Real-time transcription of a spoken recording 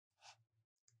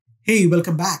Hey,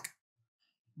 welcome back.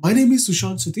 My name is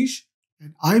Sushant Satish,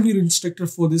 and I'm your instructor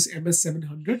for this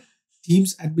MS-700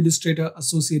 Teams Administrator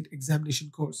Associate Examination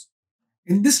course.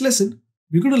 In this lesson,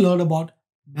 we're going to learn about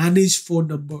manage phone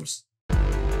numbers.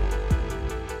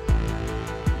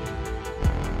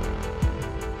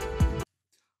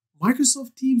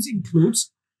 Microsoft Teams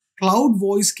includes cloud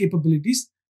voice capabilities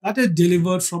that are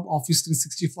delivered from Office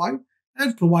 365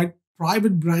 and provide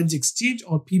private branch exchange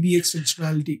or PBX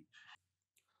functionality.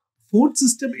 Phone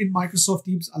system in Microsoft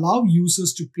Teams allow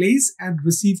users to place and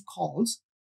receive calls,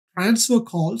 transfer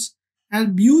calls,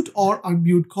 and mute or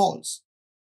unmute calls.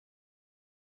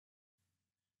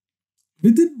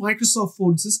 Within Microsoft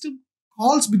Phone system,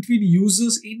 calls between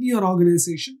users in your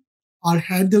organization are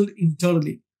handled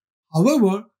internally.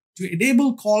 However, to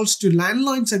enable calls to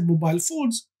landlines and mobile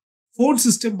phones, phone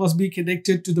system must be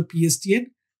connected to the PSTN,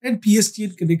 and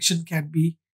PSTN connection can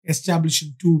be established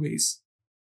in two ways: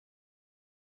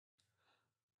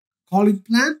 calling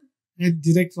plan and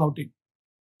direct routing.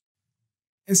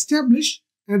 Establish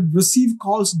and receive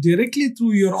calls directly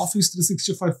through your Office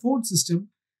 365 phone system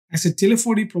as a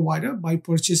telephony provider by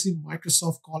purchasing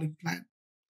Microsoft Calling Plan.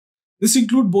 This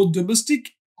includes both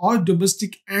domestic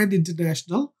and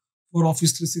international for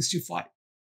Office 365.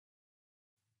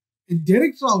 In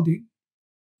direct routing,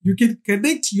 you can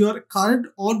connect your current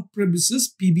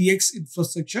on-premises PBX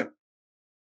infrastructure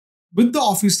with the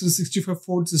Office 365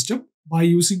 phone system by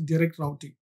using direct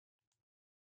routing.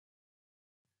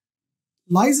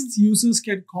 Licensed users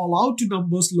can call out to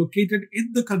numbers located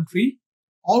in the country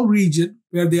or region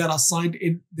where they are assigned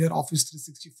in their Office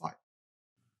 365.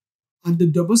 Under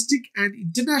domestic and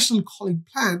international calling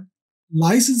plan,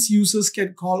 licensed users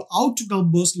can call out to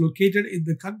numbers located in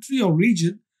the country or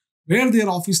region where their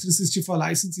Office 365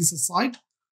 license is assigned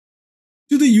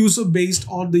to the user based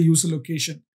on the user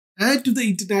location and to the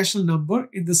international number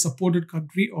in the supported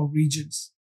country or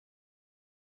regions.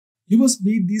 You must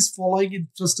meet these following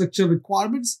infrastructure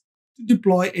requirements to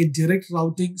deploy a direct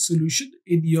routing solution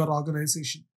in your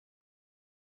organization.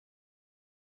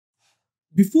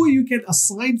 Before you can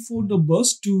assign phone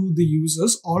numbers to the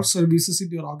users or services in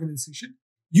your organization,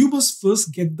 you must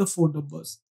first get the phone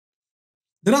numbers.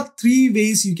 There are three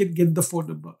ways you can get the phone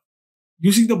number: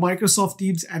 using the Microsoft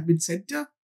Teams Admin Center,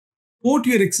 port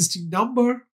your existing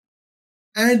number,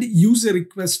 and use a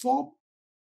request form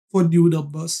for new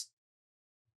numbers.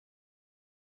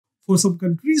 For some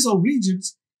countries or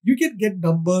regions, you can get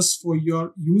numbers for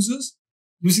your users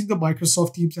using the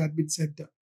Microsoft Teams Admin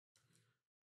Center.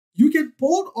 You can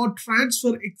port or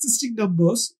transfer existing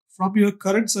numbers from your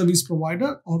current service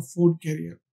provider or phone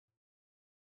carrier.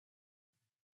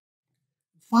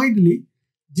 Finally,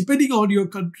 depending on your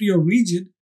country or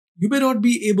region, you may not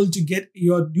be able to get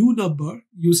your new number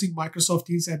using Microsoft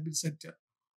Teams Admin Center,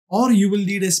 or you will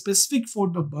need a specific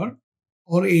phone number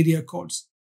or area codes.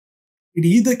 In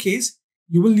either case,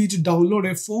 you will need to download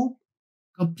a form,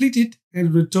 complete it,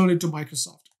 and return it to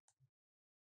Microsoft.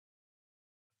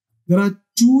 There are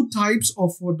two types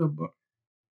of phone number: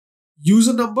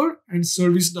 user number and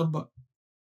service number.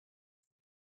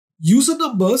 User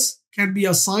numbers can be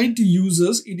assigned to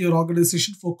users in your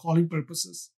organization for calling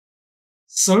purposes.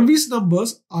 Service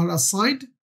numbers are assigned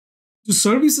to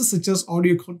services such as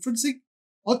audio conferencing,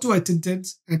 auto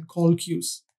attendance, and call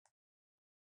queues.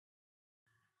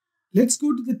 Let's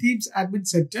go to the Teams Admin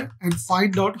Center and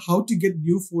find out how to get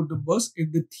new phone numbers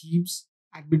in the Teams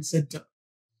Admin Center.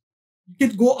 You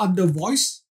can go under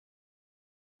Voice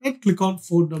and click on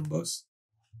Phone Numbers.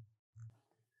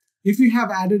 If you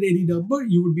have added any number,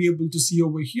 you will be able to see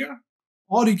over here,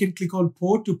 or you can click on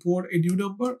Port to port a new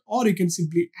number, or you can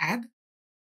simply add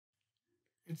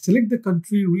and select the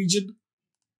country, region,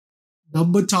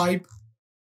 number type,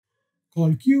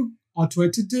 call queue, auto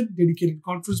attendant, dedicated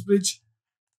conference bridge,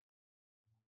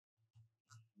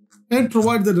 and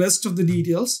provide the rest of the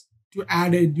details to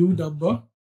add a new number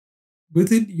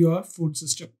within your phone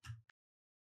system.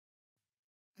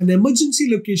 An emergency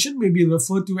location may be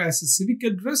referred to as a civic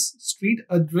address, street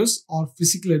address, or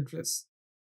physical address.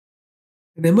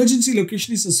 An emergency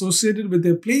location is associated with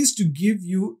a place to give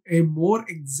you a more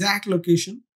exact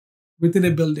location within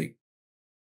a building.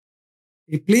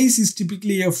 A place is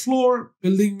typically a floor,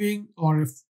 building wing, or an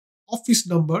office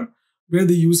number where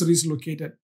the user is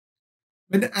located.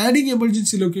 When adding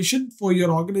emergency location for your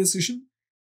organization,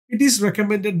 it is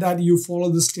recommended that you follow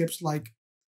the steps like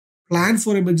plan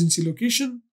for emergency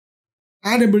location,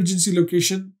 add emergency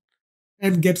location,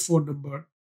 and get phone number.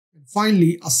 And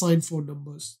finally, assign phone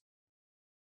numbers.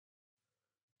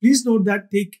 Please note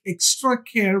that take extra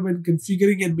care when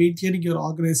configuring and maintaining your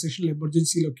organizational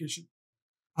emergency location,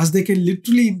 as they can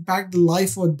literally impact the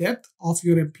life or death of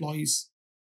your employees.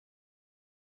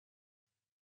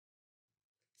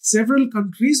 Several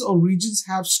countries or regions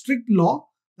have strict law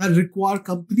that require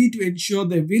company to ensure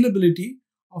the availability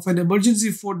of an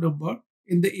emergency phone number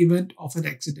in the event of an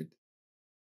accident.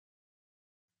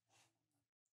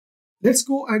 Let's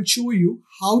go and show you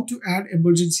how to add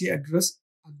emergency address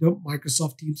under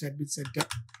Microsoft Teams Admin Center.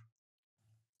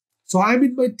 So I'm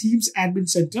in my Teams Admin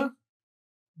Center.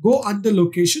 Go under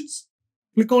Locations,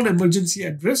 click on Emergency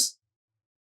Address.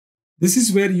 This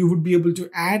is where you would be able to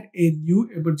add a new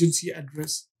emergency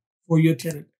address for your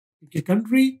tenant. Pick a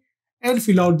country and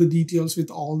fill out the details with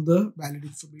all the valid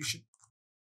information.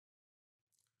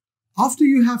 After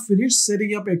you have finished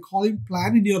setting up a calling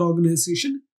plan in your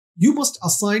organization, you must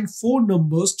assign phone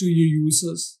numbers to your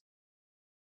users.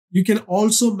 You can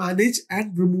also manage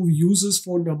and remove users'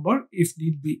 phone number if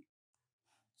need be.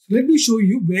 So let me show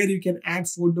you where you can add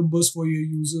phone numbers for your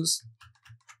users.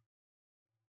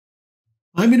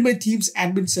 I'm in my Teams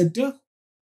Admin Center.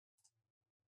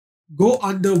 Go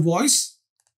under Voice,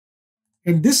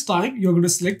 and this time you're going to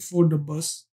select phone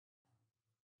numbers.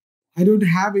 I don't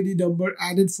have any number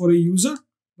added for a user,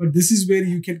 but this is where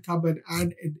you can come and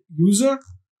add a user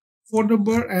phone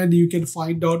number and you can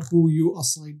find out who you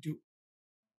assign to.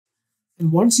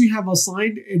 And once you have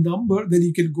assigned a number, then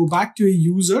you can go back to a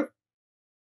user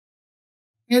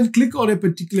and click on a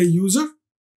particular user.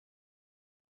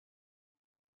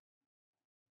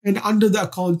 And under the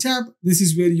account tab, this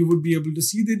is where you would be able to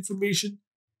see the information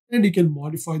and you can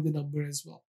modify the number as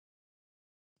well.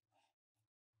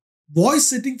 Voice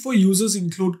setting for users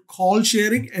include call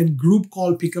sharing and group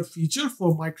call pickup feature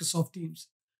for Microsoft Teams,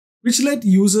 which let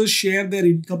users share their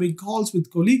incoming calls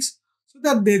with colleagues so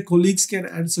that their colleagues can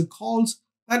answer calls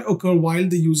that occur while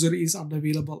the user is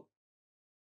unavailable.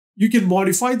 You can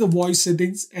modify the voice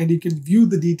settings and you can view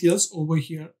the details over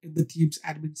here in the Teams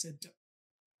Admin Center.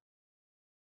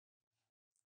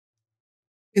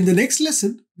 In the next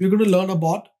lesson, we're going to learn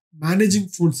about managing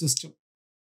phone system.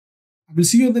 I will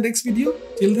see you in the next video.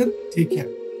 Till then, take care.